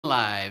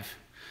Live.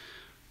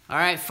 All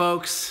right,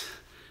 folks,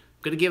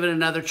 I'm gonna give it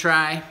another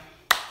try.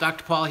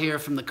 Dr. Paul here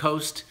from the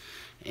coast,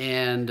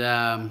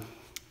 and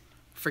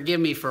forgive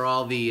me for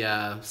all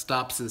the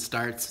stops and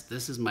starts.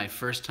 This is my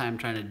first time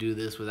trying to do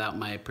this without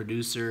my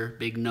producer,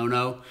 Big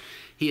No-No.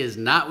 He is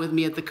not with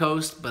me at the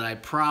coast, but I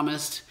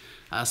promised.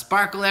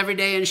 Sparkle every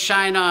day and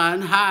shine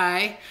on.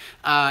 Hi.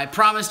 I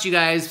promised you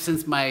guys,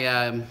 since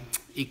my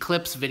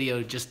Eclipse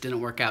video just didn't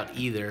work out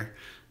either,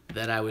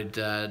 that I would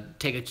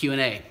take a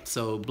Q&A.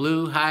 So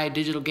Blue, hi.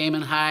 Digital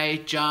Gaming, hi.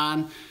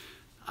 John,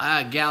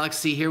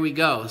 Galaxy, here we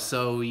go.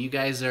 So you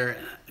guys are,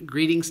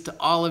 greetings to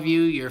all of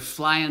you. You're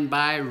flying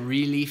by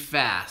really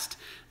fast.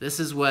 This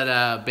is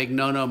what Big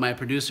No-No, my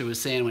producer, was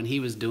saying when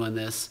he was doing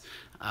this,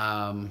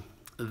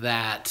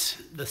 that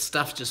the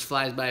stuff just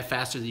flies by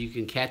faster than you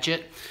can catch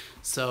it.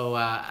 So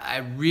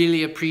I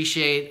really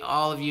appreciate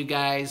all of you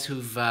guys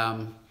who've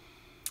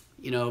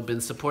been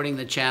supporting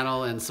the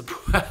channel and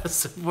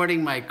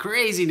supporting my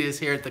craziness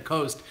here at the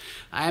coast.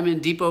 I'm in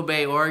Depot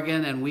Bay,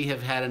 Oregon, and we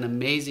have had an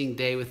amazing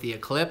day with the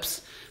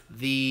eclipse.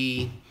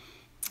 We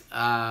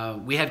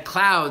had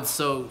clouds,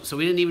 so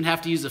we didn't even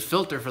have to use a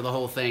filter for the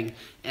whole thing.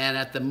 And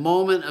at the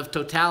moment of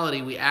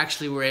totality, we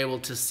actually were able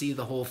to see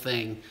the whole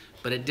thing,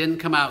 but it didn't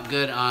come out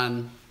good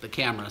on the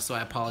camera, so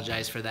I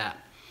apologize for that.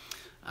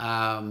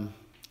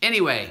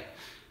 Anyway,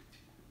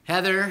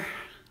 Heather,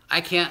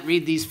 I can't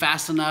read these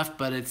fast enough,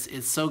 but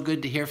it's so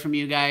good to hear from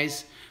you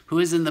guys. Who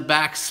is in the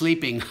back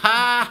sleeping?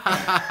 Ha!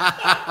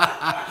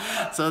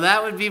 So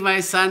that would be my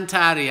son,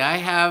 Toddy. I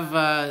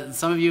have,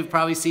 some of you have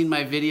probably seen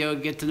my video,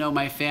 Get to Know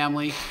My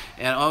Family,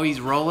 and oh,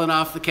 he's rolling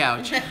off the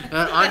couch.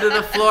 Onto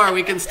the floor,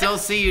 we can still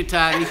see you,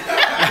 Toddy.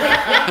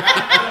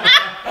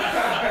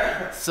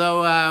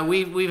 So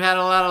we've had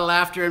a lot of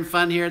laughter and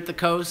fun here at the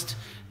coast.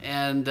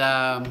 And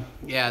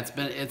yeah,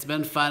 it's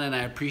been fun, and I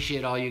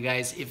appreciate all you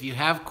guys. If you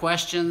have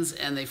questions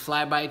and they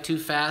fly by too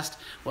fast,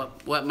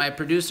 what my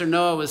producer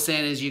Noah was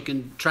saying is you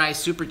can try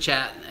Super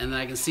Chat, and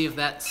I can see if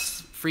that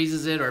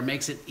freezes it or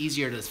makes it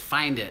easier to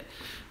find it.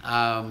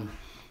 I'm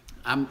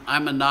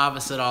a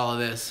novice at all of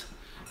this.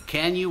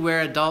 Can you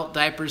wear adult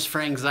diapers for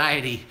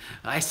anxiety?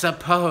 I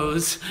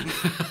suppose.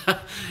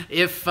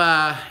 If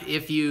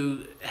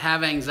you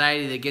have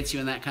anxiety that gets you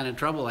in that kind of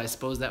trouble, I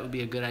suppose that would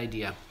be a good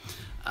idea.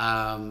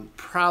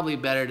 Probably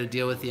better to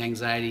deal with the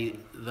anxiety,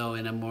 though,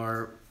 in a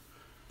more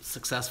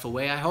successful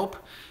way, I hope.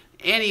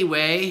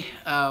 Anyway,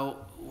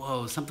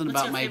 whoa, something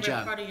about my job. What's your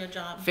favorite part of your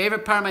job?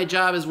 Favorite part of my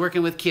job is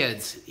working with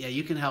kids. Yeah,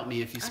 you can help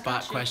me if you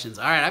spot questions.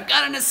 All right, I've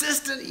got an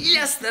assistant.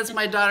 Yes, that's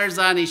my daughter,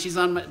 Zani.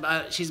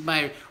 She's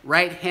my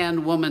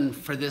right-hand woman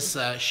for this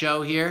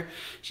show here.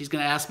 She's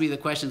going to ask me the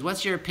questions.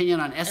 What's your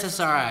opinion on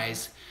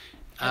SSRIs?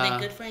 Are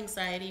they good for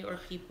anxiety, or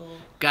people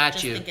just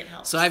think it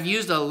helps? So I've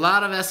used a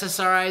lot of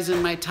SSRIs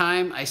in my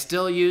time. I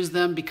still use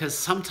them because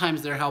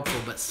sometimes they're helpful,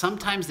 but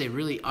sometimes they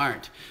really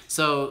aren't.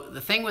 So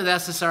the thing with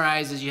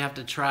SSRIs is you have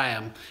to try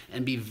them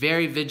and be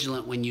very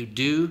vigilant when you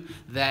do,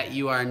 that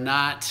you are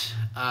not,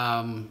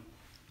 that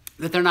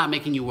they're not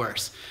making you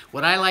worse.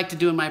 What I like to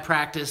do in my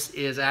practice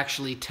is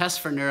actually test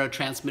for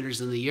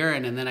neurotransmitters in the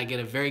urine, and then I get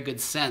a very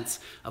good sense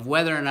of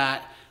whether or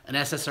not an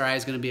SSRI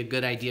is going to be a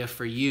good idea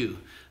for you.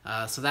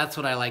 So that's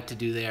what I like to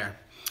do there.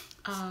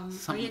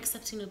 Are you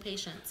accepting new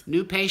patients?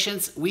 New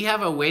patients, we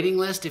have a waiting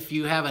list. If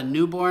you have a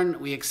newborn,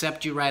 we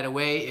accept you right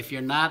away. If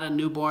you're not a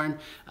newborn,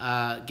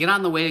 get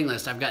on the waiting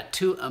list. I've got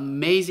 2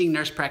 amazing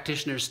nurse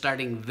practitioners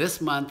starting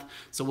this month,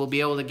 so we'll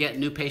be able to get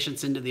new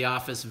patients into the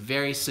office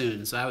very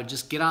soon. So I would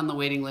just get on the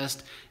waiting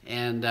list,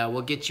 and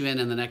we'll get you in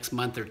the next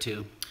month or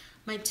 2.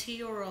 My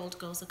 2-year-old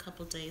goes a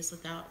couple days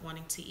without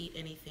wanting to eat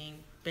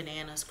anything,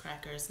 bananas,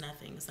 crackers,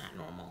 nothing. Is that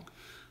normal?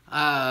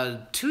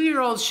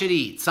 2-year-olds should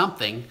eat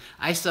something.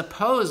 I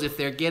suppose if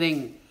they're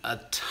getting a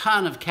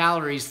ton of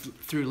calories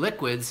through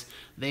liquids,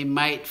 they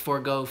might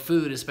forego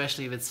food,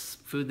 especially if it's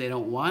food they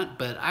don't want.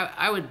 But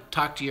I would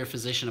talk to your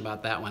physician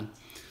about that one.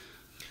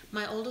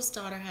 My oldest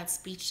daughter had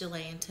speech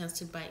delay and tends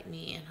to bite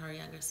me and her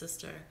younger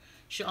sister.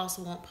 She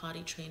also won't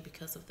potty train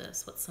because of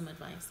this. What's some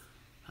advice?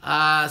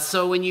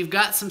 So when you've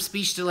got some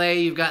speech delay,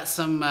 you've got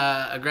some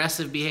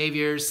aggressive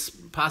behaviors,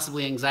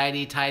 possibly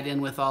anxiety tied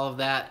in with all of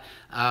that,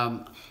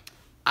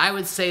 I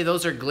would say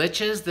those are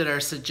glitches that are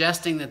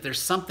suggesting that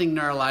there's something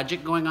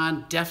neurologic going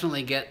on.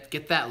 Definitely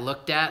get that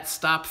looked at.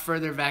 Stop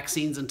further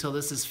vaccines until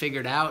this is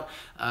figured out.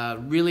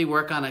 Really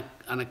work on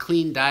a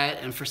clean diet,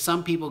 and for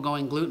some people,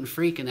 going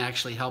gluten-free can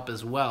actually help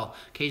as well.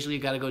 Occasionally,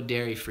 you got to go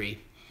dairy-free.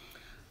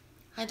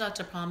 Hi,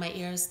 Dr. Paul. My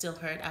ears still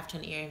hurt after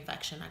an ear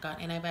infection. I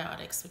got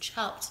antibiotics, which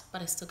helped,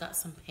 but I still got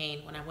some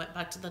pain. When I went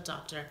back to the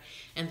doctor,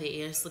 and the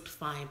ears looked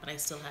fine, but I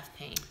still have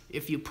pain.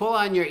 If you pull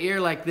on your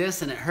ear like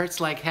this and it hurts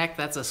like heck,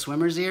 that's a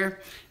swimmer's ear.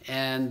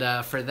 And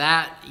for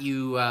that,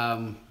 you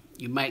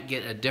might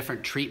get a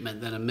different treatment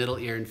than a middle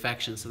ear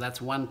infection. So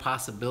that's one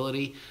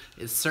possibility.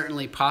 It's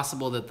certainly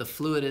possible that the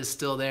fluid is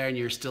still there and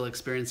you're still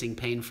experiencing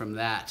pain from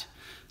that.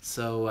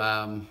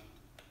 So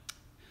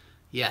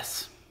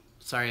yes.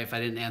 Sorry if I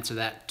didn't answer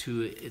that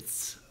to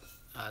its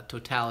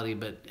totality,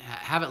 but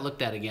have it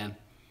looked at again.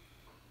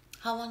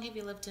 How long have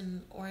you lived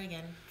in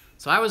Oregon?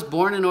 So I was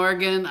born in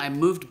Oregon. I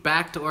moved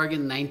back to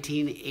Oregon in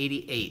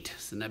 1988,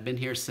 and I've been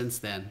here since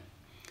then.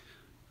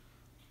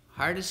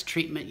 Hardest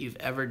treatment you've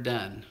ever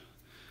done?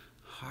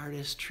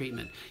 Hardest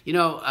treatment. You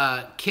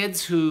know,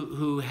 kids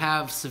who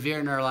have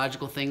severe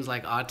neurological things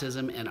like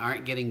autism and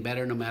aren't getting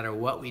better no matter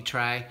what we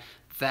try,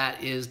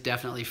 that is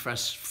definitely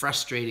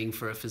frustrating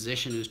for a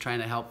physician who's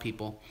trying to help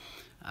people.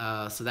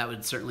 So that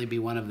would certainly be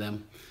one of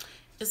them.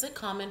 Is it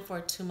common for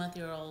a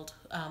 2-month-old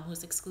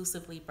who's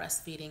exclusively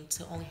breastfeeding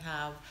to only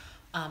have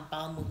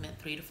bowel movement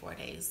 3 to 4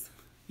 days?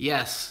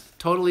 Yes,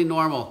 totally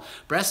normal.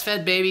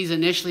 Breastfed babies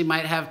initially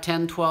might have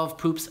 10, 12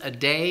 poops a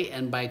day,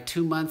 and by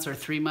 2 months or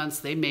 3 months,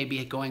 they may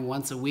be going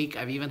once a week.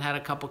 I've even had a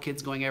couple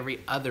kids going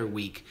every other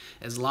week.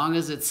 As long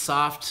as it's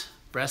soft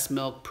breast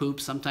milk poop,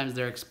 sometimes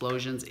they're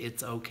explosions,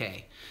 it's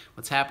okay.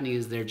 What's happening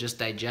is they're just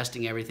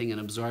digesting everything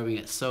and absorbing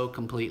it so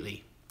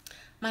completely.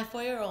 My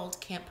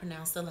 4-year-old can't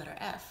pronounce the letter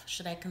F.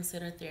 Should I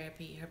consider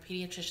therapy? Her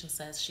pediatrician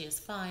says she is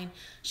fine.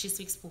 She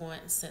speaks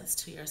fluent since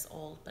 2 years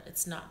old, but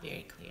it's not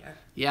very clear.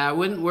 Yeah, I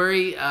wouldn't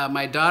worry.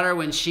 My daughter,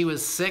 when she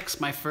was 6,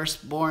 my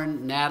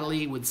firstborn,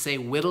 Natalie, would say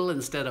whittle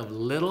instead of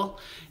little.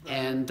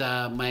 And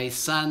my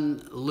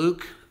son,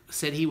 Luke,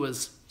 said he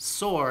was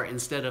sore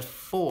instead of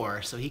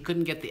 4, so he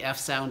couldn't get the F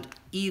sound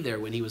either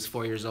when he was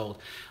 4 years old.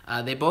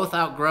 They both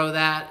outgrow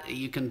that.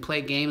 You can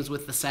play games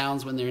with the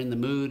sounds when they're in the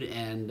mood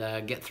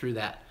and get through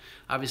that.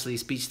 Obviously,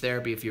 speech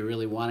therapy if you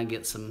really want to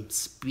get some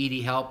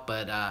speedy help,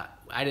 but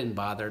I didn't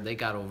bother. They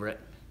got over it.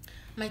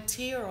 My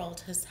 2-year-old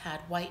has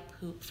had white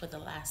poop for the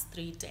last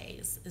 3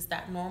 days. Is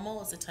that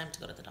normal? Is it time to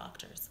go to the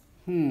doctors?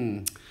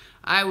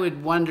 I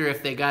would wonder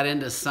if they got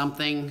into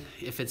something,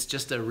 if it's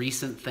just a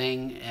recent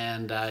thing,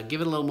 and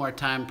give it a little more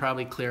time,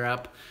 probably clear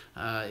up.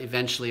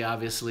 Eventually,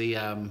 obviously,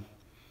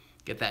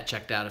 get that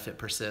checked out if it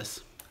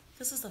persists.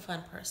 This is a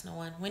fun personal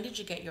one. When did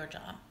you get your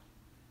job?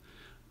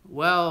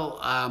 Well,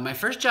 my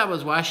first job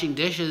was washing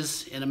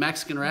dishes in a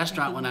Mexican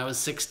restaurant when I was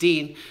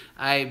 16.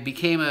 I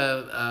became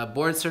a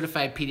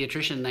board-certified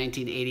pediatrician in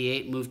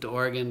 1988, moved to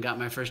Oregon, got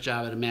my first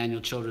job at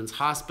Emmanuel Children's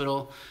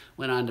Hospital,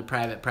 went on to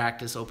private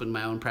practice, opened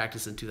my own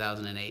practice in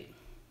 2008.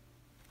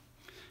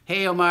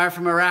 Hey, Omar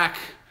from Iraq.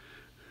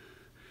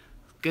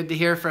 Good to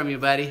hear from you,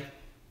 buddy.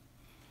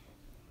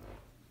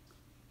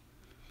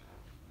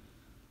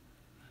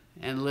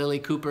 And Lily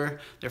Cooper,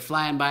 they're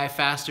flying by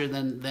faster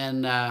than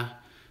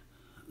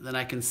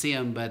I can see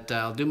them, but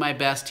I'll do my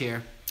best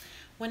here.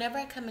 Whenever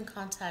I come in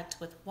contact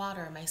with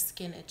water, my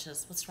skin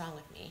itches. What's wrong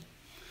with me?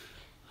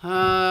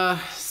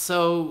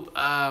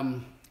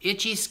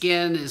 Itchy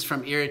skin is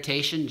from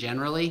irritation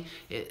generally,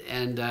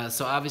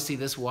 so obviously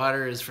this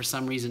water is for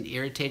some reason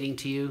irritating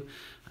to you.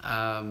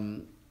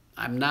 I'm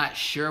not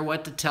sure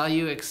what to tell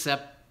you,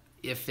 except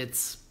if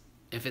it's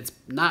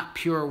not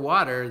pure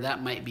water,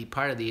 that might be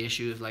part of the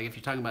issue. Like if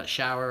you're talking about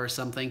shower or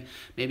something,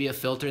 maybe a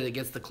filter that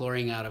gets the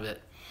chlorine out of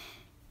it.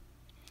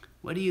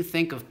 What do you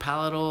think of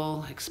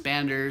palatal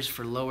expanders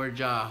for lower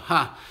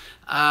jaw?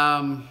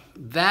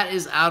 That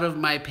is out of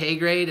my pay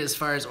grade as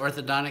far as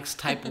orthodontics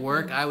type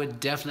work. I would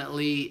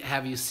definitely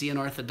have you see an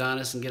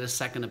orthodontist and get a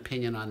second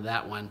opinion on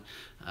that one.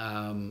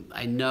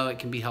 I know it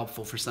can be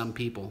helpful for some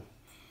people.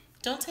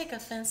 Don't take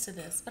offense to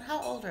this, but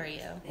how old are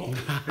you?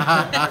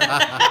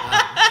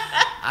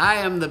 I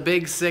am the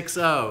big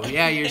 6-0.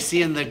 Yeah, you're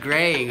seeing the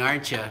graying,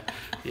 aren't you?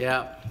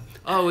 Yeah.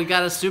 Oh, we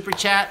got a super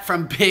chat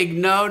from Big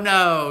No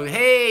No.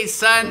 Hey,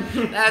 son,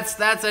 that's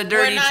a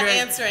dirty trick. We're not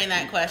answering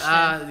that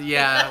question.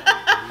 Yeah.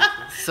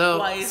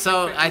 So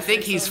I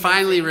think he's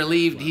finally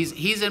relieved.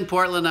 He's in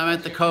Portland. I'm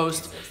at the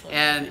coast,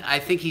 and I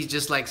think he's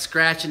just like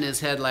scratching his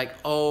head, like,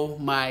 oh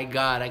my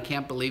God, I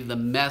can't believe the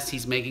mess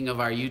he's making of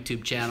our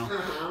YouTube channel.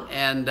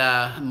 And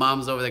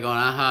Mom's over there going,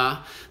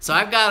 So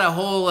I've got a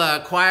whole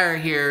choir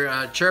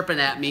here chirping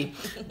at me,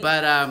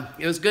 but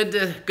it was good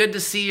to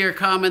see your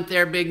comment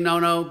there, Big No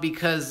No,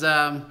 because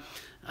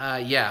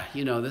yeah,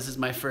 you know, this is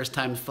my first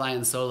time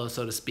flying solo,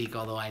 so to speak.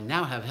 Although I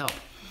now have help,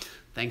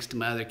 thanks to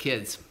my other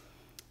kids.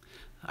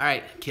 All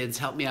right, kids,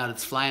 help me out.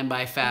 It's flying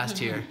by fast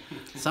here.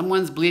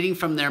 Someone's bleeding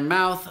from their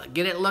mouth.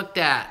 Get it looked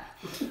at.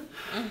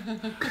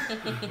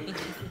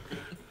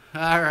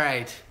 All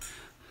right.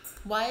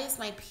 Why is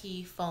my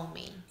pee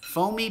foamy?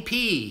 Foamy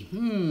pee.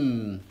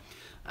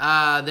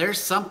 There's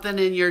something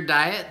in your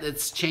diet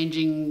that's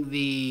changing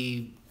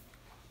the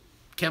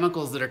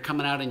chemicals that are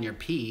coming out in your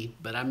pee,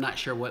 but I'm not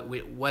sure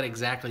what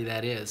exactly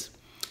that is.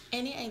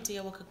 Any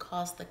idea what could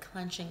cause the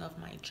clenching of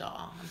my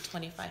jaw? I'm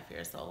 25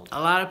 years old. A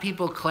lot of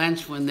people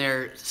clench when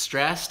they're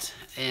stressed,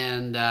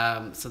 and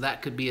so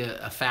that could be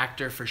a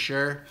factor for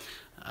sure.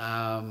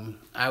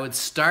 I would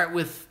start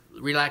with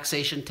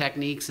relaxation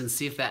techniques and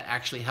see if that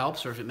actually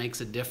helps or if it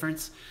makes a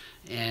difference.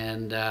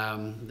 And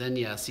then,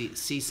 yeah,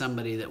 see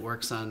somebody that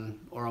works on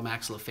oral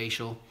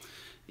maxillofacial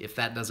if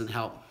that doesn't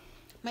help.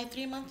 My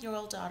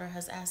 3-month-old daughter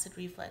has acid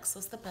reflux.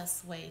 What's the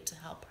best way to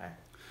help her?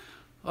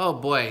 Oh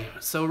boy,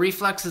 so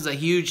reflux is a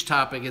huge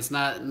topic. It's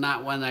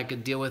not one I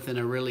could deal with in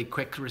a really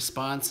quick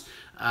response.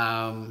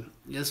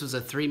 This was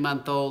a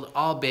 3-month-old.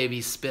 All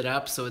babies spit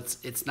up, so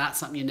it's not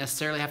something you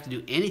necessarily have to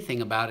do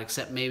anything about,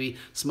 except maybe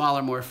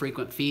smaller, more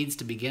frequent feeds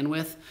to begin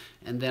with,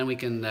 and then we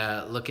can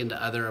look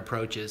into other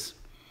approaches.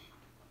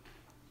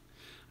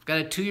 I've got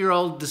a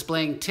 2-year-old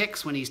displaying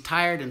tics when he's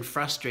tired and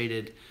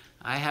frustrated.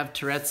 I have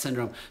Tourette's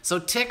syndrome. So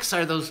tics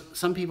are those,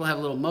 some people have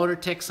little motor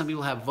tics, some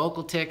people have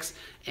vocal tics,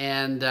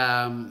 and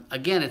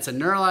again, it's a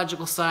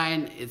neurological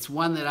sign. It's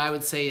one that I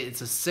would say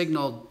it's a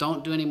signal,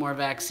 don't do any more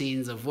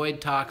vaccines,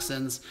 avoid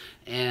toxins,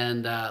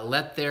 and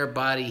let their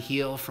body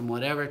heal from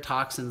whatever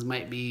toxins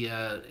might be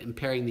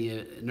impairing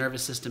the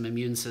nervous system,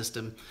 immune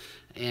system.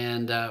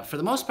 And for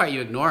the most part,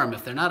 you ignore them.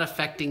 If they're not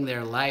affecting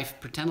their life,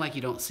 pretend like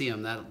you don't see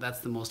them.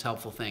 That's the most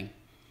helpful thing.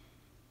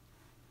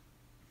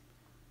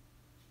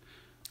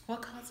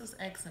 What causes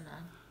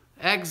eczema?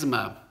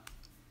 Eczema.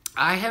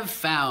 I have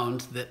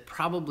found that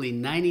probably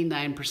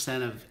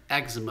 99% of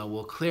eczema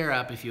will clear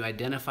up if you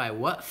identify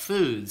what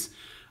foods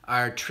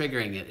are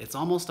triggering it. It's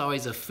almost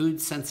always a food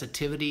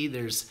sensitivity.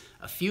 There's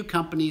a few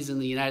companies in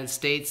the United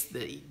States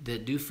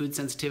that do food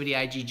sensitivity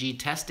IgG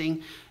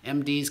testing.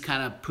 MDs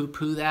kind of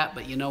poo-poo that,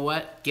 but you know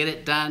what? Get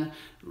it done.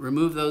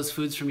 Remove those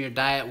foods from your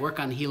diet. Work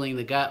on healing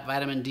the gut,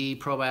 vitamin D,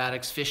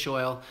 probiotics, fish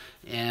oil,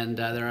 and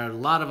there are a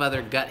lot of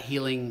other gut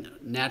healing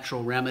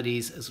natural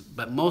remedies.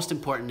 But most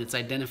important, it's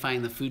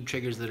identifying the food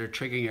triggers that are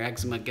triggering your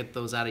eczema. Get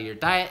those out of your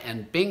diet,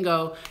 and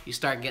bingo, you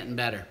start getting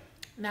better.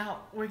 Now,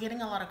 we're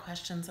getting a lot of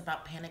questions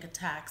about panic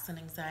attacks and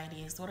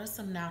anxieties. What are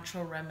some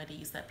natural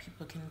remedies that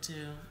people can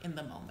do in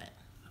the moment?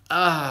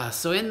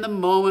 So in the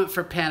moment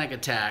for panic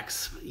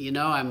attacks, you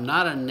know, I'm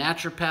not a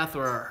naturopath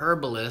or a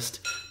herbalist,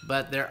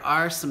 but there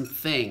are some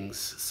things.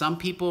 Some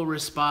people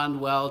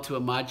respond well to a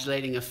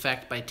modulating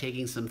effect by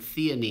taking some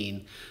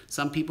theanine.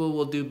 Some people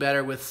will do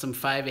better with some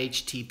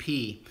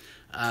 5-HTP.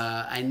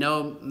 I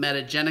know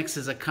Metagenics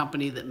is a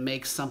company that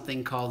makes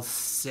something called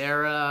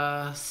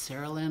Seralin,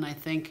 I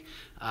think.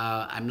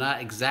 I'm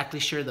not exactly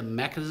sure the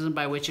mechanism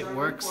by which it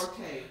works.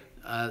 4K.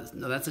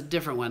 No, that's a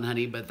different one,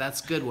 honey, but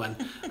that's a good one.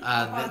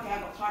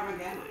 GABA.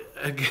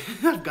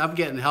 I'm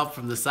getting help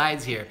from the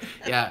sides here.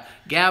 Yeah,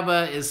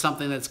 GABA is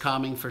something that's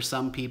calming for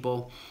some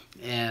people.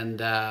 And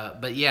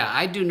but yeah,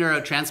 I do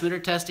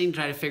neurotransmitter testing,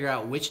 try to figure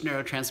out which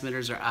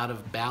neurotransmitters are out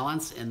of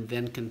balance, and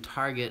then can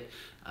target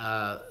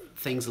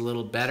things a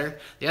little better.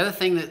 The other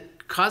thing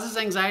that causes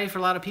anxiety for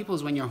a lot of people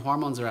is when your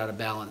hormones are out of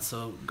balance.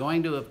 So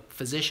going to a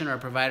physician or a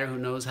provider who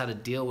knows how to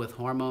deal with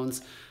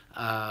hormones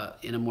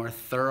in a more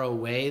thorough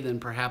way than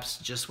perhaps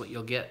just what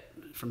you'll get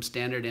from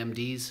standard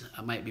MDs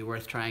might be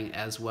worth trying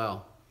as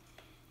well.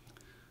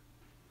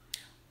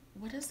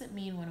 What does it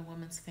mean when a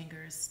woman's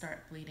fingers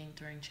start bleeding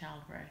during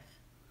childbirth?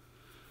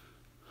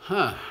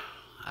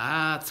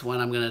 That's one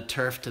I'm going to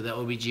turf to the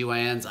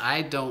OBGYNs.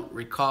 I don't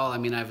recall, I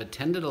mean, I've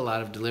attended a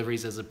lot of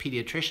deliveries as a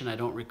pediatrician. I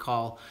don't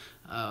recall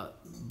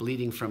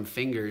bleeding from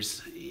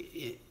fingers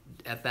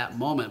at that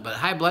moment. But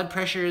high blood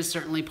pressure is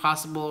certainly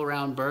possible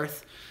around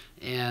birth.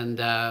 And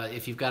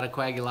if you've got a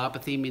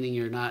coagulopathy, meaning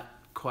you're not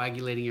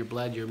coagulating your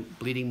blood, you're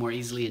bleeding more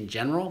easily in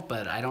general.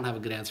 But I don't have a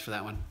good answer for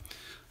that one.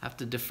 I have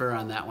to defer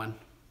on that one.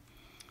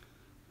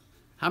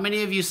 How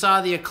many of you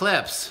saw the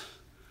eclipse?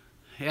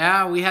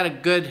 Yeah, we had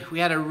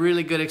a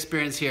really good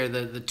experience here.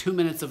 The 2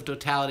 minutes of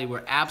totality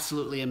were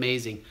absolutely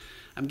amazing.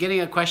 I'm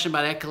getting a question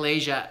about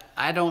echalasia.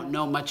 I don't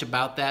know much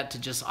about that, to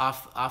just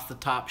off the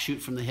top,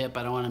 shoot from the hip.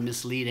 I don't want to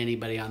mislead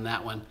anybody on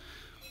that one.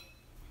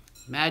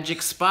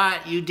 Magic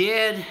spot, you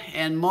did,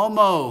 and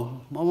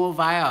Momo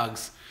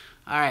Viogs.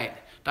 All right,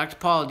 Dr.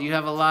 Paul, do you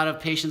have a lot of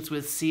patients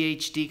with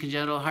CHD,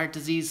 congenital heart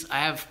disease?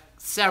 I have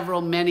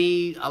several,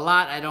 many, a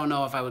lot. I don't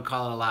know if I would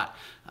call it a lot,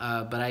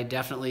 but I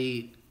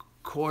definitely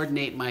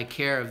coordinate my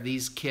care of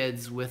these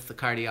kids with the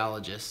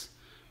cardiologist.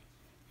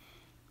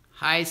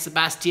 Hi,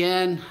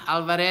 Sebastian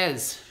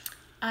Alvarez.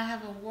 I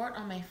have a wart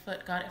on my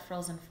foot, got it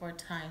frozen 4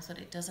 times, but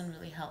it doesn't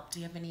really help. Do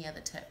you have any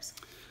other tips?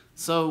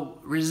 So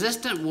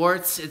resistant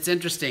warts, it's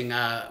interesting.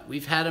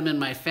 We've had them in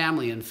my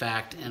family, in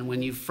fact, and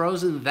when you've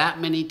frozen that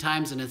many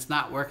times and it's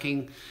not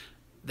working,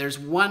 there's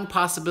one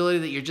possibility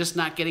that you're just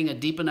not getting a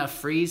deep enough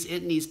freeze.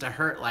 It needs to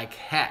hurt like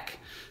heck.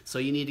 So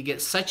you need to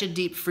get such a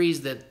deep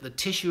freeze that the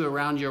tissue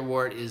around your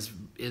wart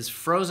is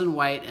frozen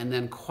white and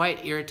then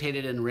quite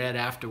irritated and red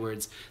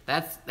afterwards.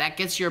 That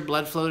gets your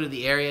blood flow to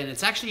the area, and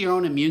it's actually your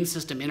own immune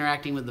system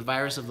interacting with the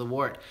virus of the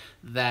wart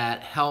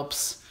that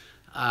helps.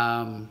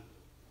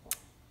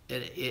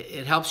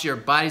 It helps your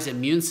body's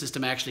immune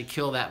system actually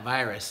kill that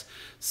virus.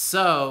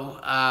 So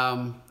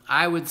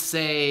I would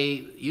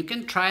say you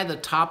can try the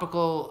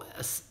topical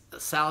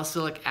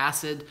salicylic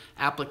acid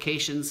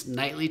applications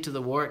nightly to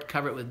the wart,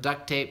 cover it with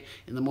duct tape.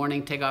 In the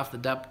morning, take off the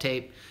duct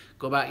tape,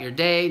 go about your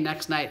day.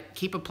 Next night,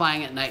 keep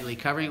applying it nightly,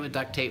 covering it with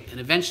duct tape, and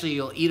eventually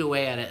you'll eat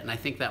away at it, and I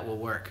think that will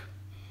work.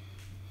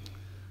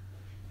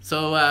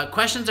 So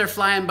questions are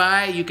flying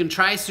by. You can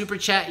try Super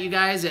Chat, you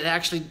guys. It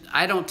actually,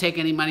 I don't take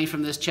any money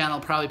from this channel.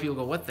 Probably people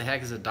go, what the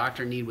heck does a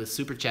doctor need with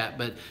Super Chat?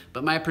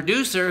 But my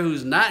producer,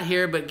 who's not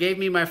here but gave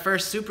me my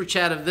first Super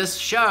Chat of this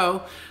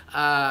show,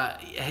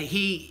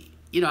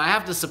 you know, I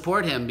have to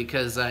support him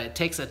because it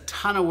takes a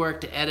ton of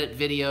work to edit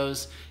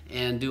videos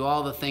and do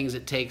all the things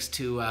it takes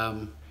to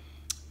run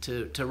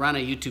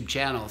a YouTube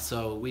channel.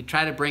 So we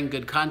try to bring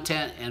good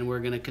content, and we're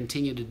going to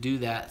continue to do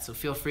that. So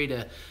feel free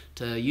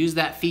to use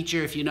that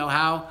feature if you know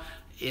how.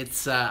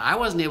 It's I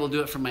wasn't able to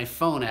do it from my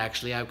phone,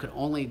 actually. I could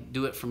only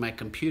do it from my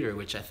computer,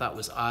 which I thought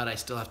was odd. I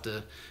still have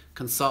to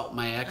consult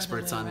my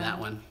experts on that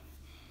one.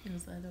 It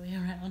was the other way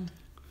around.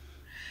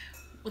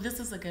 Well, this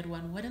is a good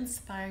one. What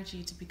inspired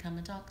you to become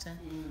a doctor?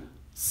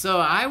 So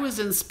I was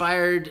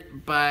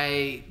inspired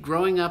by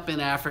growing up in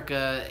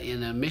Africa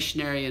in a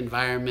missionary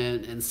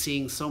environment and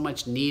seeing so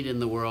much need in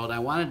the world. I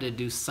wanted to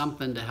do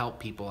something to help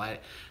people. I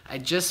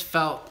just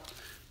felt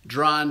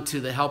drawn to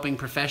the helping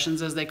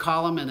professions, as they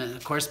call them. And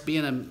of course,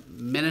 being a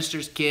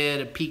minister's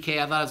kid, a PK,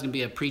 I thought I was going to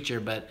be a preacher.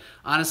 But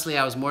honestly,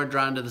 I was more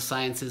drawn to the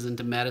sciences and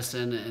to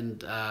medicine.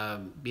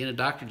 And being a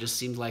doctor just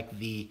seemed like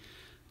the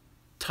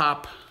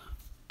top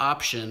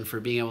option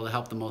for being able to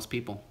help the most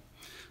people.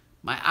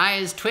 My eye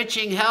is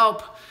twitching,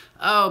 help.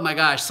 Oh my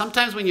gosh,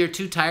 sometimes when you're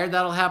too tired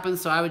that'll happen,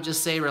 so I would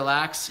just say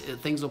relax,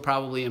 things will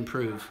probably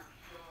improve.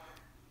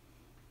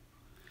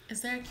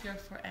 Is there a cure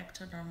for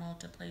ectodermal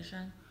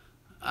dysplasia?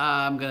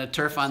 I'm gonna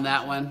turf on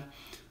that one.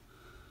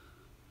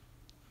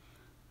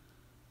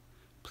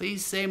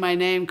 Please say my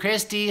name,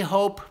 Christy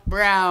Hope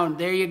Brown.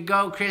 There you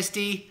go,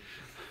 Christy.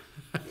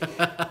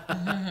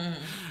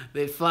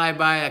 They'd fly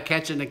by,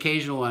 catch an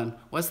occasional one.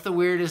 What's the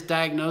weirdest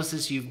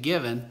diagnosis you've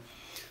given?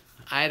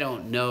 I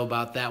don't know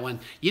about that one.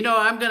 You know,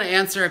 I'm going to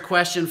answer a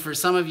question for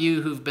some of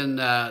you who've been,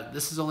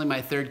 this is only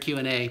my third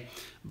Q&A,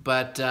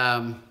 but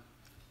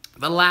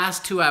the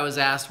last two I was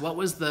asked, what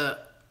was the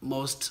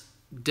most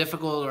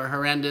difficult or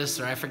horrendous,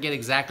 or I forget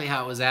exactly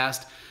how it was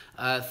asked,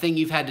 thing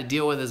you've had to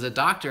deal with as a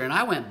doctor? And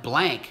I went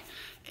blank.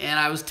 And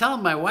I was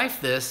telling my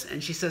wife this,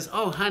 and she says,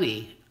 oh,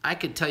 honey, I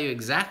could tell you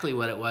exactly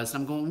what it was.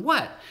 And I'm going,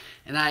 what?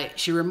 And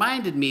she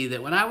reminded me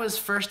that when I was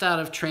first out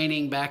of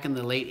training back in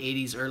the late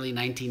 80s, early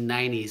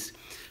 1990s,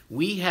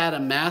 we had a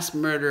mass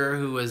murderer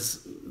who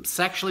was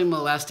sexually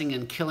molesting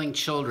and killing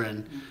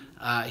children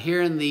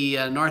here in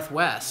the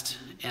Northwest.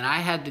 And I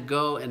had to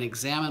go and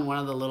examine one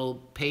of the little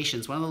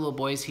patients, one of the little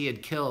boys he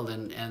had killed,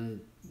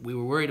 and we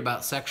were worried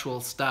about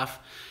sexual stuff.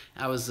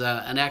 I was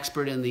an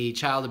expert in the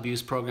child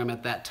abuse program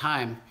at that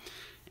time.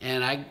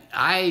 And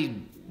I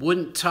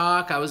wouldn't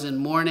talk. I was in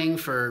mourning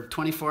for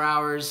 24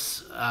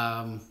 hours.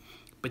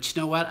 But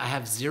you know what? I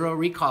have zero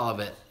recall of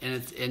it.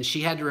 And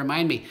she had to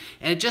remind me.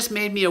 And it just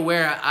made me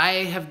aware.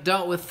 I have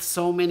dealt with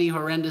so many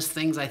horrendous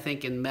things, I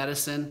think, in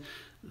medicine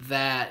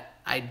that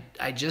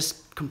I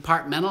just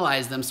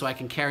compartmentalize them so I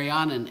can carry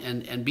on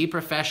and be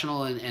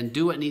professional and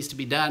do what needs to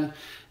be done.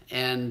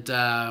 And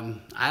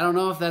I don't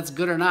know if that's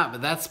good or not,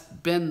 but that's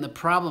been the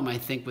problem, I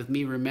think, with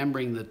me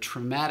remembering the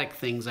traumatic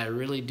things. I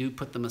really do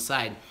put them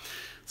aside.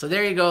 So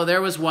there you go.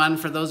 There was one.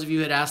 For those of you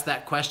who had asked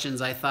that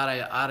questions, I thought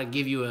I ought to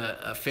give you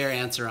a fair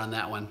answer on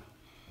that one.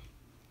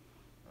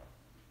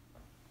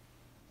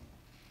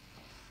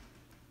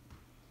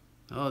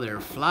 Oh, they're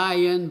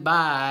flying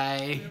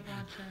by.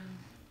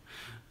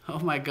 Oh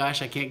my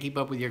gosh, I can't keep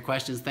up with your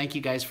questions. Thank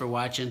you guys for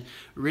watching.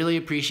 Really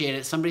appreciate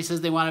it. Somebody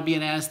says they want to be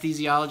an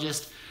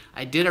anesthesiologist.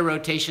 I did a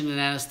rotation in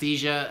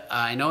anesthesia.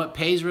 I know it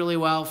pays really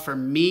well. For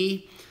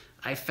me,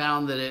 I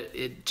found that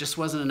it just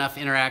wasn't enough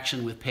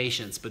interaction with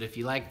patients, but if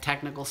you like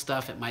technical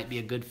stuff, it might be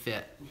a good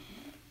fit.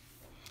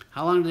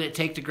 How long did it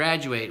take to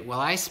graduate? Well,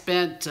 I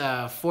spent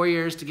 4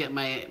 years to get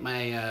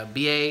my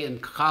BA in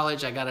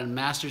college. I got a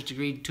master's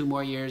degree, 2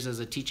 more years as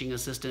a teaching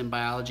assistant in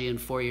biology,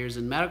 and 4 years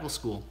in medical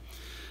school.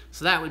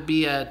 So that would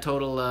be a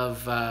total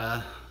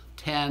of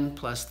 10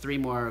 plus 3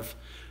 more of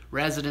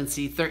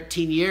residency,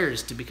 13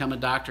 years to become a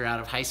doctor out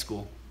of high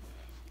school.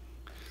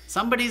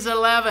 Somebody's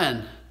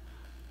 11.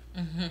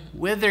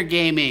 Wither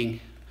gaming.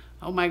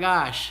 Oh my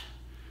gosh.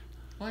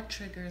 What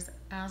triggers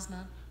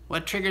asthma?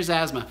 What triggers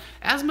asthma?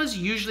 Asthma is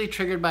usually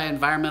triggered by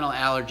environmental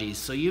allergies.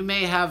 So you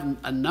may have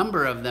a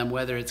number of them,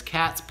 whether it's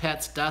cats,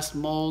 pets, dust,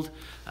 mold,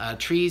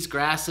 trees,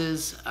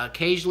 grasses.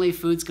 Occasionally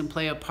foods can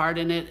play a part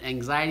in it.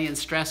 Anxiety and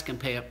stress can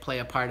play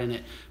a part in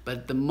it.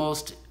 But the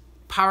most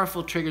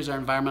powerful triggers are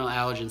environmental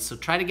allergens. So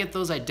try to get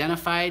those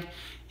identified,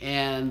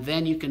 and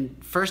then you can,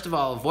 first of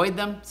all, avoid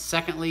them.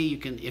 Secondly, you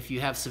can, if you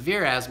have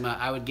severe asthma,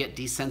 I would get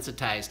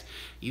desensitized.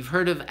 You've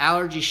heard of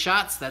allergy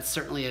shots. That's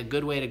certainly a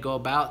good way to go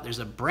about. There's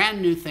a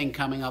brand new thing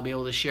coming I'll be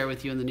able to share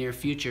with you in the near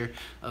future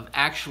of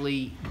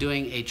actually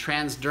doing a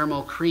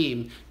transdermal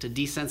cream to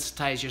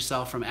desensitize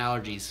yourself from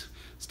allergies.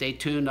 Stay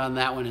tuned on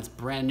that one. It's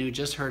brand new,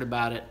 just heard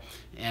about it,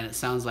 and it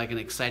sounds like an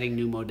exciting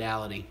new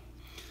modality.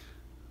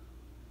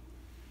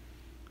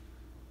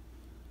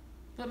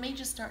 What made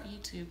you start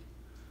YouTube?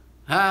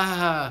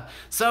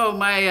 So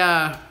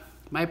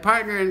my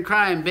partner in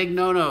crime, Big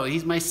No-No,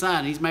 he's my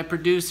son, he's my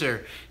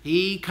producer.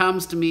 He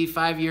comes to me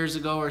 5 years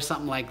ago or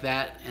something like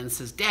that and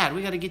says, Dad,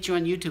 we got to get you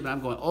on YouTube. And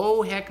I'm going,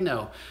 oh, heck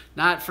no.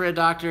 Not for a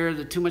doctor,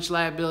 there's too much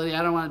liability,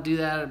 I don't want to do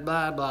that,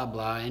 blah, blah,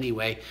 blah.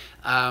 Anyway,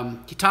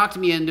 he talked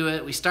me into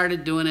it. We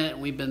started doing it,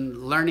 and we've been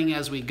learning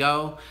as we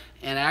go.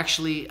 and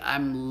actually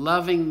I'm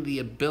loving the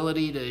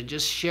ability to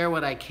just share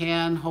what I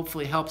can,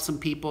 hopefully help some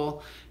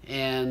people,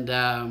 and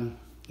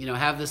you know,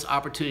 have this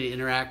opportunity to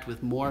interact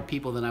with more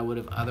people than I would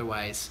have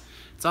otherwise.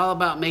 It's all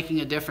about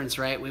making a difference,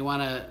 right? We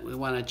want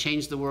to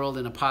change the world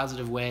in a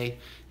positive way,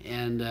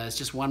 and it's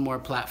just one more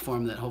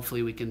platform that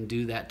hopefully we can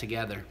do that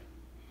together.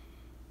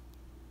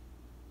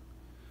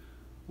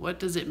 What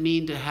does it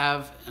mean to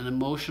have an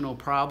emotional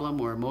problem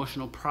or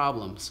emotional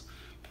problems?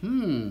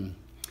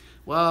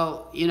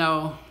 Well, you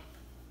know,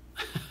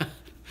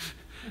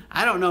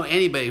 I don't know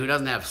anybody who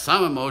doesn't have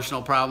some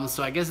emotional problems,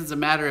 so I guess it's a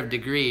matter of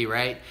degree,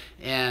 right?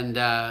 And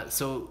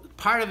so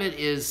part of it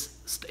is,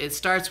 it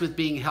starts with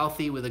being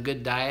healthy with a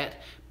good diet,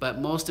 but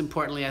most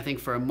importantly, I think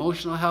for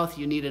emotional health,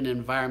 you need an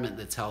environment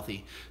that's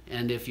healthy.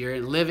 And if you're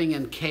living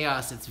in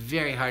chaos, it's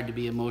very hard to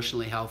be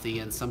emotionally healthy.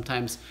 And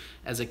sometimes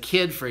as a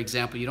kid, for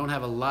example, you don't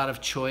have a lot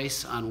of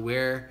choice on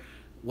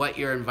what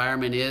your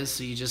environment is,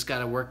 so you just got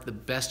to work the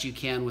best you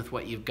can with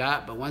what you've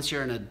got. But once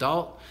you're an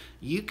adult,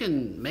 you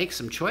can make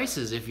some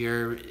choices if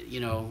you're, you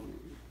know,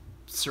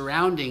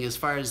 surrounding, as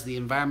far as the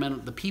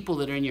environment, the people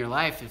that are in your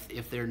life,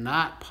 if they're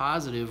not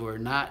positive or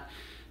not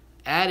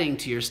adding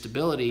to your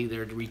stability,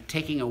 they're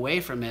taking away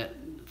from it.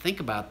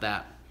 Think about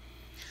that.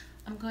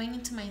 I'm going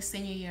into my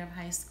senior year of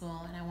high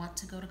school, and I want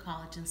to go to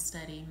college and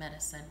study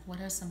medicine.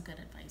 What are some good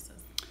advices?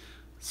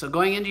 So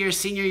going into your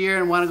senior year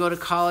and want to go to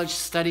college,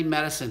 study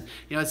medicine.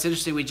 You know, it's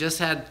interesting. We just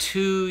had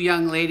 2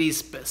 young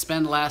ladies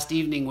spend last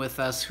evening with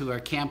us who are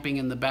camping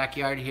in the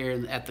backyard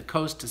here at the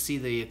coast to see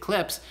the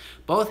eclipse,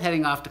 both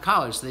heading off to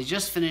college. So they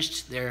just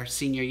finished their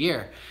senior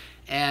year.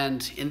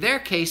 And in their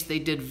case, they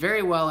did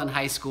very well in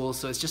high school,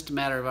 so it's just a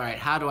matter of, all right,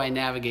 how do I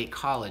navigate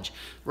college?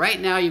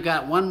 Right now, you've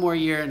got 1 more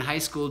year in high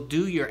school.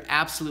 Do your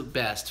absolute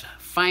best.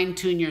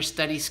 Fine-tune your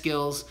study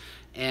skills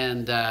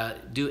and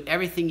do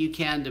everything you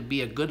can to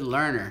be a good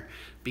learner.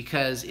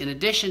 Because in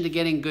addition to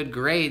getting good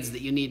grades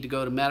that you need to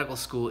go to medical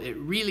school, it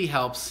really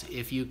helps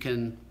if you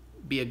can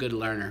be a good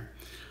learner.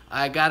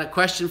 I got a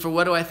question for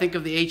what do I think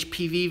of the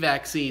HPV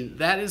vaccine.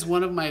 That is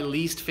one of my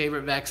least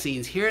favorite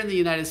vaccines. Here in the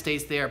United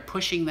States, they are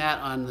pushing that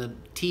on the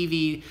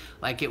TV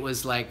like it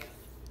was like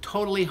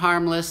totally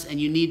harmless and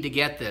you need to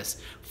get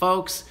this.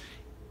 Folks,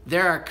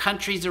 there are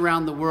countries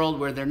around the world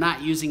where they're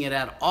not using it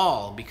at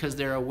all because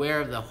they're aware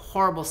of the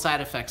horrible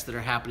side effects that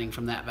are happening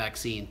from that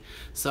vaccine.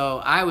 So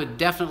I would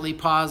definitely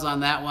pause on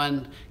that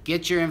one.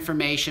 Get your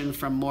information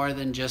from more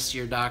than just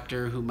your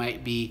doctor, who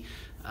might be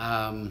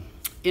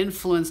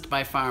influenced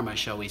by pharma,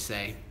 shall we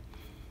say.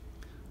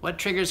 What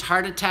triggers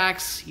heart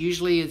attacks?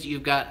 Usually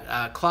you've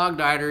got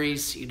clogged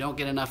arteries, you don't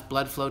get enough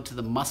blood flow to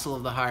the muscle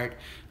of the heart,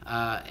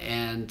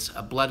 and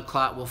a blood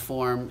clot will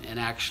form, and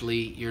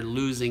actually you're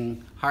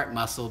losing heart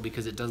muscle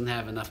because it doesn't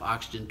have enough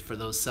oxygen for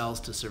those cells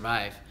to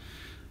survive.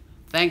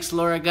 Thanks,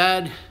 Laura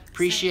Gudd.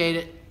 Appreciate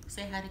it.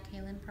 Say hi to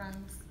Kaylin Price.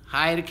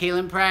 Hi to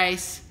Kaylin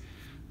Price.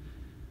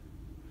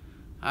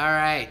 All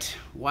right.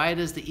 Why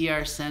does the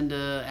ER send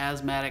a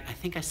asthmatic? I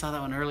think I saw that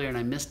one earlier and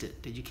I missed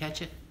it. Did you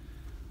catch it?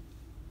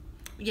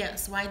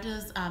 Yes. Why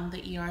does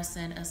the ER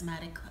send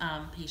asthmatic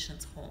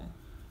patients home?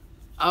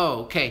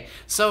 Oh, okay.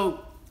 So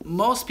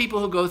most people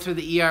who go through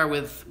the ER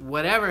with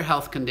whatever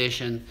health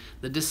condition,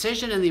 the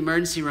decision in the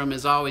emergency room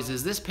is always,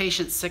 is this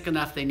patient sick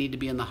enough they need to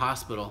be in the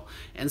hospital?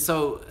 And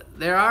so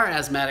there are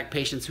asthmatic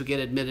patients who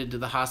get admitted to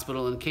the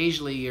hospital, and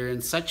occasionally you're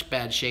in such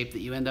bad shape that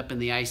you end up in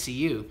the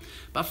ICU.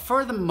 But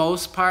for the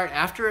most part,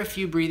 after a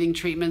few breathing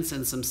treatments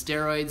and some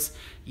steroids,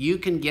 you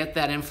can get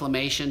that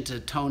inflammation to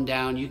tone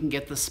down. You can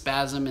get the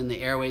spasm in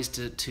the airways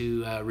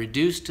to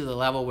reduce to the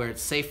level where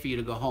it's safe for you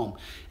to go home.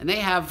 And they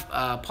have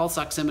pulse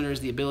oximeters,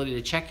 the ability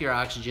to check your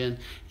oxygen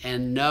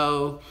and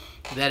know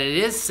that it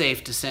is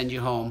safe to send you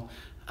home,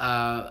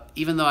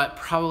 even though it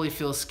probably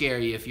feels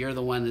scary if you're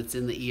the one that's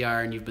in the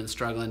ER and you've been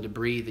struggling to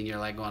breathe and you're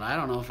like going, I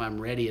don't know if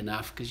I'm ready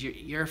enough, because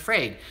you're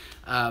afraid.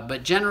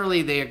 But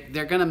generally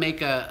they're going to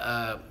make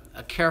a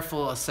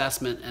careful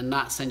assessment and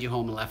not send you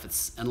home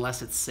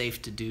unless it's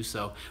safe to do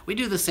so. We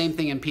do the same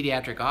thing in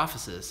pediatric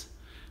offices.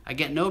 I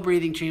get no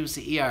breathing treatments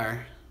to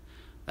ER.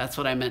 That's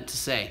what I meant to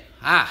say.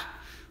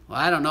 Well,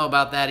 I don't know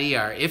about that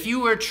ER. If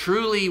you were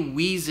truly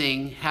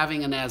wheezing,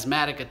 having an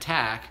asthmatic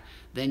attack,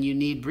 then you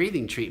need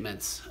breathing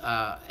treatments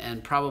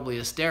and probably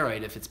a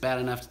steroid if it's bad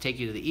enough to take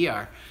you to the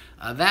ER.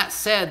 That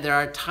said, there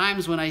are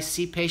times when I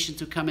see patients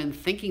who come in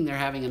thinking they're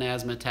having an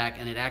asthma attack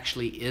and it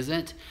actually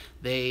isn't.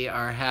 They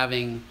are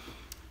having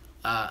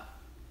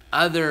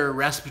other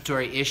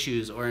respiratory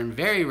issues, or in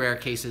very rare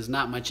cases,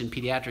 not much in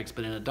pediatrics,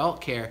 but in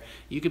adult care,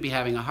 you could be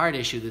having a heart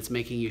issue that's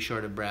making you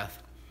short of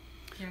breath.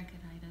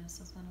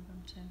 Pericarditis is one of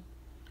them too.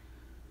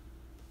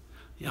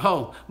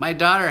 Oh, my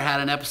daughter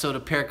had an episode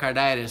of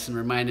pericarditis and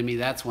reminded me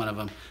that's one of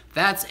them.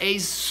 That's a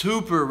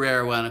super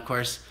rare one, of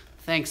course.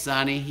 Thanks,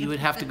 Zani. You would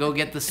have to go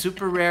get the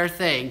super rare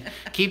thing.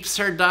 Keeps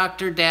her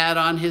doctor dad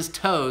on his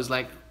toes,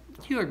 like,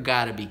 you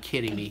gotta be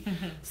kidding me.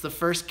 It's the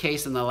first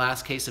case and the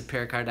last case of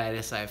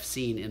pericarditis I've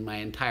seen in my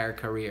entire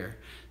career.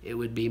 It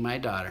would be my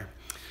daughter.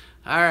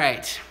 All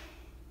right.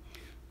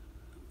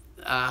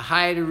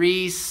 Hi to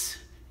Reese,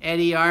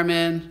 Eddie,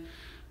 Armin.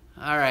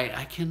 All right,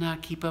 I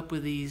cannot keep up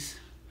with these.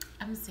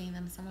 I'm seeing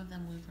them. Some of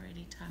them we've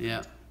already talked.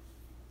 Yeah.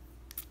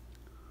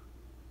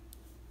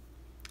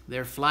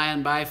 They're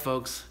flying by,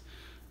 folks.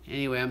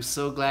 Anyway, I'm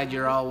so glad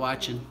you're all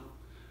watching.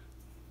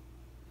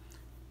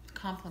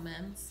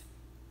 Compliments.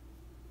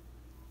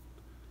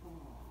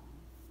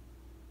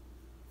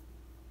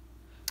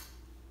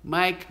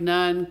 Mike,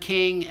 Nunn,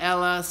 King,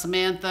 Ella,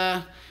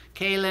 Samantha,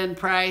 Kaylin,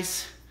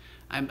 Price.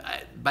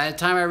 By the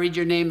time I read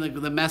your name,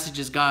 the message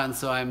is gone.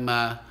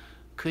 So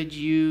could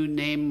you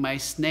name my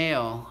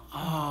snail?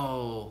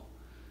 Oh,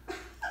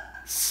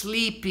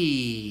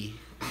 Sleepy.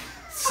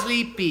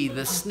 Sleepy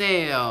the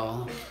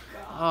snail.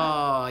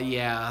 Oh,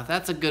 yeah,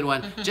 that's a good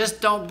one. Just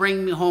don't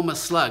bring home a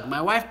slug.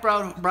 My wife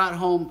brought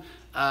home,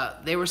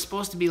 they were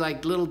supposed to be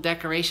like little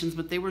decorations,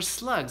 but they were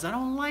slugs. I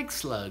don't like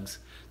slugs.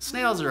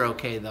 Snails are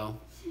okay, though.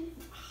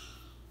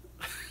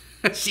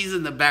 She's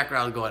in the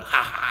background going,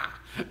 ha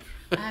ha.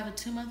 I have a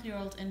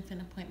 2-month-old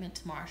infant appointment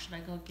tomorrow. Should I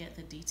go get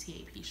the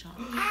DTaP shot?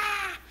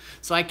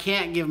 So I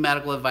can't give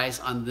medical advice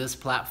on this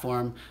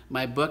platform.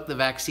 My book, The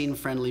Vaccine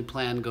Friendly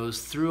Plan,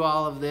 goes through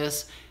all of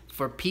this.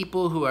 For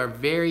people who are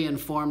very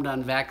informed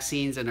on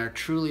vaccines and are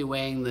truly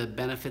weighing the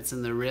benefits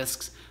and the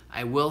risks,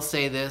 I will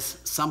say this,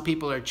 some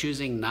people are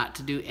choosing not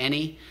to do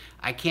any.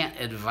 I can't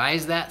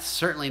advise that,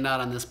 certainly not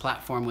on this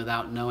platform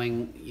without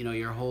knowing,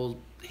 your whole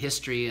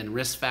history and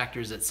risk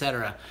factors,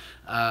 etc.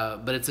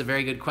 But it's a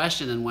very good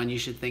question and one you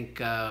should think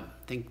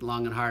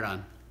long and hard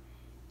on.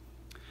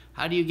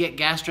 How do you get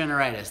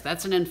gastroenteritis?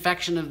 That's an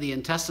infection of the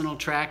intestinal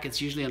tract.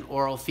 It's usually an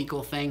oral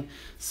fecal thing.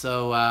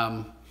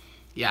 So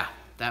yeah,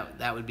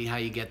 that would be how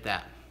you get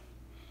that.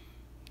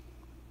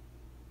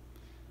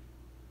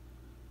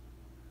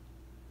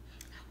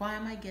 Why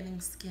am I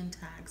getting skin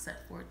tags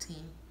at 14?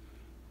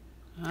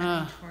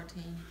 14.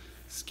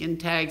 Skin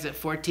tags at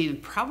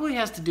 14 probably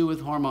has to do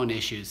with hormone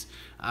issues.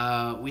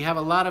 We have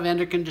a lot of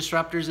endocrine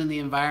disruptors in the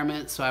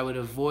environment, so I would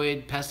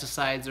avoid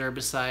pesticides,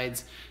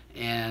 herbicides,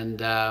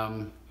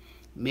 and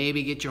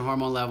maybe get your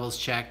hormone levels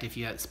checked,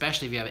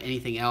 especially if you have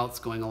anything else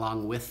going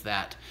along with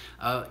that.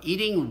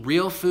 Eating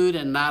real food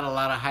and not a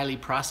lot of highly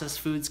processed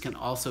foods can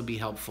also be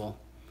helpful.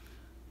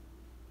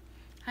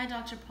 Hi,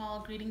 Dr.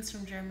 Paul. Greetings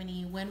from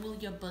Germany. When will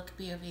your book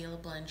be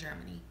available in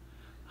Germany?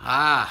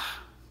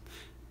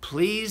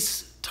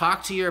 Please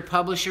talk to your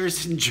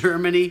publishers in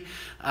Germany.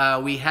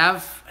 We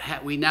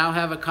now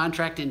have a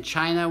contract in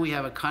China. We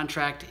have a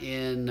contract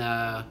in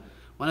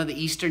one of the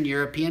Eastern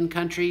European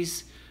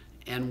countries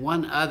and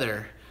one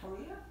other.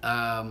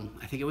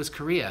 I think it was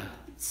Korea.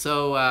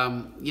 So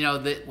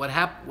what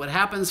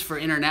happens for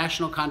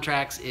international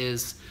contracts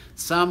is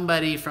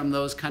somebody from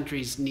those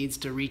countries needs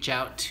to reach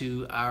out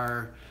to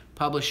our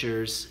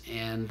publishers,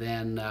 and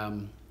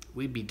then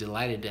we'd be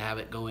delighted to have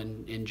it go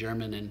in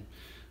German, and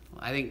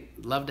I think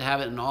love to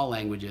have it in all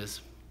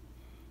languages.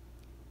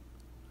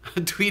 I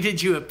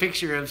tweeted you a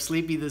picture of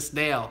Sleepy the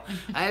snail.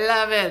 I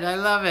love it. I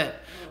love it.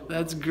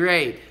 That's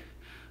great.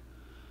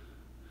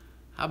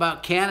 How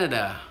about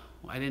Canada?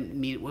 I didn't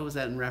mean, what was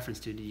that in reference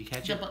to? Did you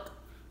catch it? The book.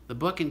 The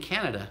book in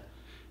Canada.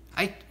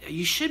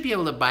 You should be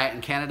able to buy it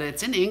in Canada.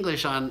 It's in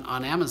English on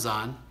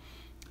Amazon.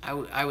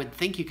 I would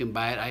think you can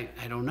buy it.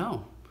 I don't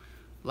know.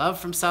 Love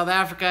from South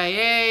Africa.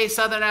 Yay,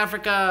 Southern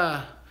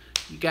Africa.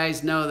 You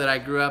guys know that I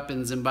grew up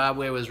in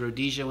Zimbabwe, was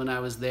Rhodesia when I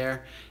was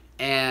there.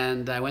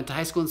 And I went to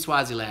high school in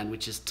Swaziland,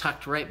 which is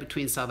tucked right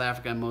between South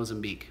Africa and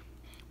Mozambique.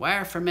 Why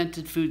are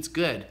fermented foods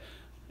good?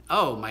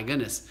 Oh my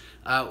goodness.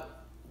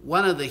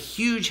 One of the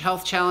huge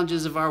health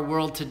challenges of our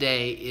world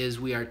today is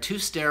we are too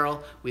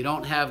sterile. We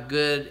don't have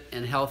good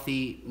and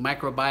healthy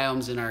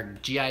microbiomes in our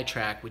GI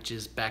tract, which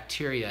is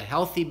bacteria.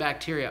 Healthy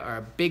bacteria are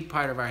a big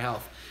part of our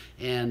health,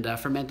 and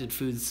fermented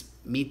foods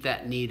meet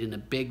that need in a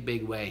big,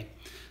 big way.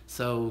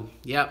 So,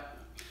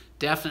 yep,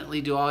 definitely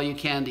do all you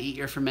can to eat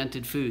your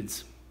fermented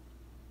foods.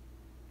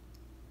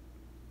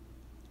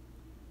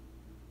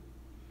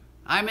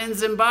 I'm in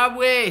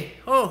Zimbabwe.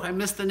 Oh, I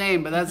missed the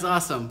name, but that's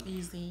awesome.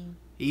 Easy.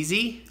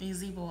 Easy?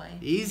 Easy boy.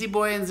 Easy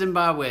boy in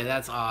Zimbabwe.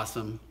 That's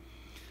awesome.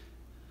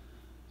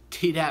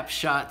 Tdap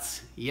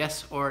shots,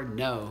 yes or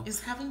no?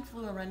 Is having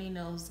flu or runny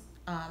nose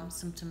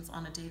symptoms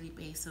on a daily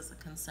basis a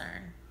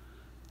concern?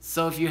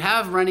 So if you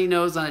have runny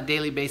nose on a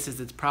daily basis,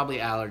 it's probably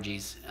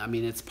allergies. I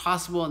mean, it's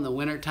possible in the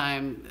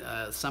wintertime,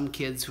 some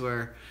kids who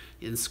are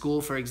in school,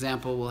 for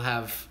example, will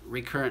have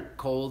recurrent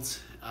colds,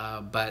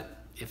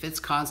 but if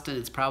it's constant,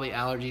 it's probably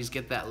allergies.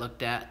 Get that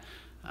looked at.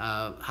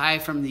 Hi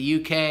from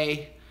the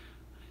UK.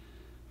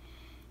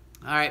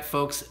 All right,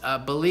 folks,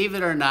 believe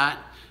it or not,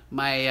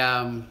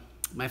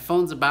 my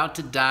phone's about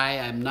to die.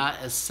 I'm not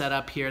as set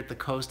up here at the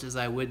coast as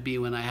I would be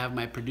when I have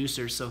my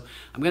producer. So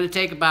I'm going to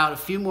take about a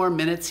few more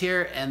minutes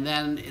here, and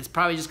then it's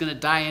probably just going to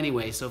die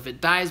anyway. So if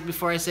it dies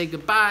before I say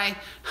goodbye,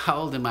 how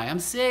old am I? I'm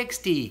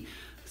 60.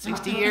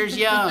 60 years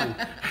young.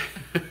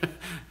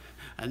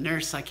 A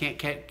nurse, I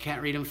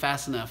can't read them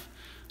fast enough.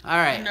 All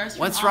right,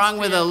 what's wrong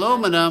with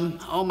aluminum?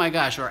 Oh my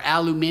gosh, or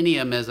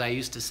aluminium, as I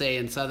used to say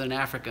in Southern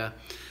Africa.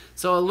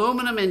 So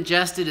aluminum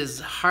ingested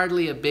is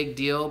hardly a big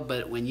deal,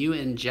 but when you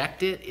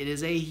inject it, it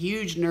is a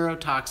huge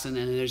neurotoxin,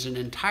 and there's an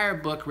entire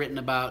book written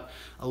about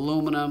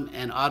aluminum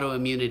and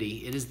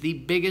autoimmunity. It is the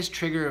biggest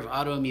trigger of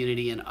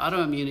autoimmunity, and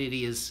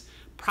autoimmunity is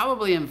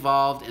probably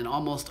involved in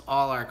almost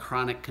all our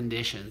chronic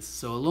conditions.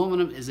 So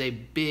aluminum is a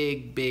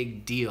big,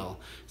 big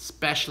deal,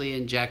 especially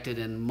injected,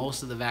 and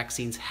most of the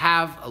vaccines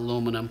have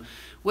aluminum,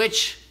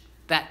 which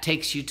that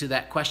takes you to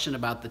that question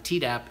about the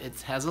Tdap.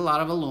 It has a lot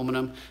of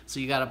aluminum,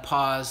 so you got to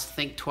pause,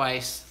 think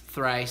twice,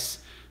 thrice,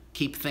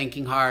 keep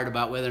thinking hard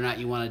about whether or not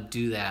you want to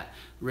do that.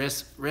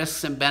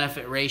 Risks and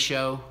benefit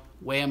ratio,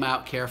 weigh them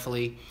out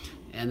carefully,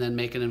 and then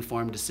make an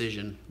informed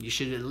decision. You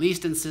should at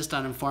least insist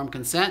on informed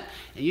consent,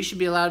 and you should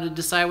be allowed to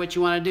decide what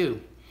you want to do.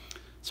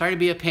 Sorry to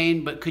be a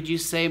pain, but could you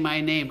say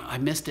my name? I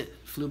missed it.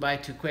 Flew by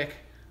too quick.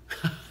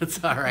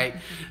 It's all right.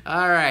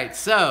 All right,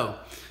 so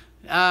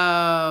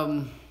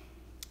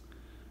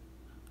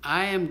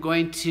I'm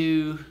going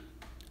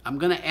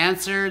to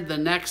answer the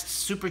next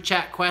super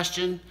chat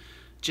question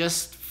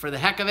just for the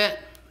heck of it,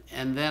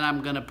 and then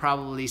I'm going to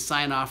probably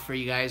sign off for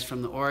you guys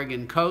from the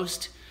Oregon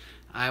coast.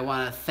 I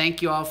want to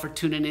thank you all for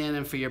tuning in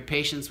and for your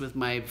patience with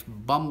my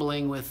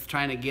bumbling with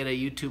trying to get a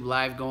YouTube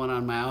live going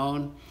on my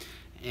own.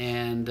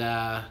 And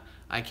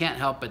I can't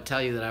help but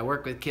tell you that I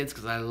work with kids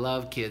because I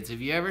love kids.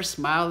 Have you ever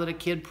smiled at a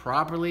kid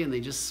properly and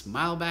they just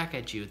smile back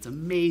at you? It's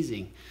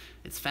amazing.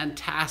 It's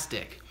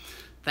fantastic.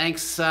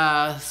 Thanks,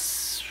 I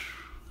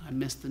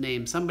missed the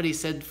name. Somebody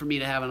said for me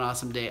to have an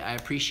awesome day. I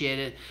appreciate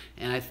it,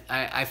 and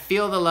I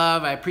feel the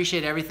love. I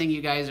appreciate everything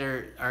you guys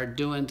are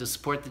doing to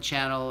support the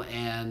channel,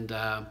 and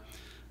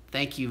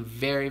thank you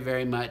very,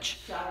 very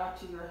much. Shout out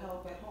to your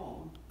help at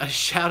home. A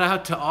shout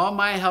out to all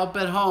my help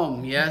at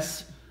home.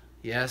 Yes,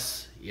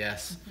 yes,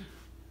 yes.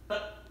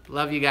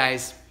 Love you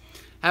guys.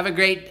 Have a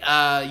great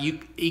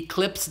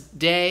Eclipse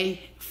Day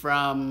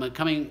from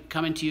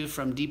coming to you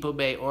from Depot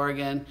Bay,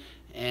 Oregon.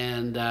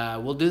 And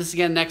we'll do this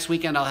again next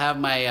weekend. I'll have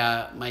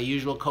my my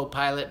usual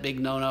co-pilot, Big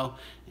Nono,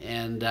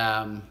 and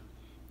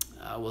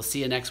we'll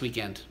see you next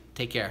weekend.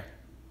 Take care.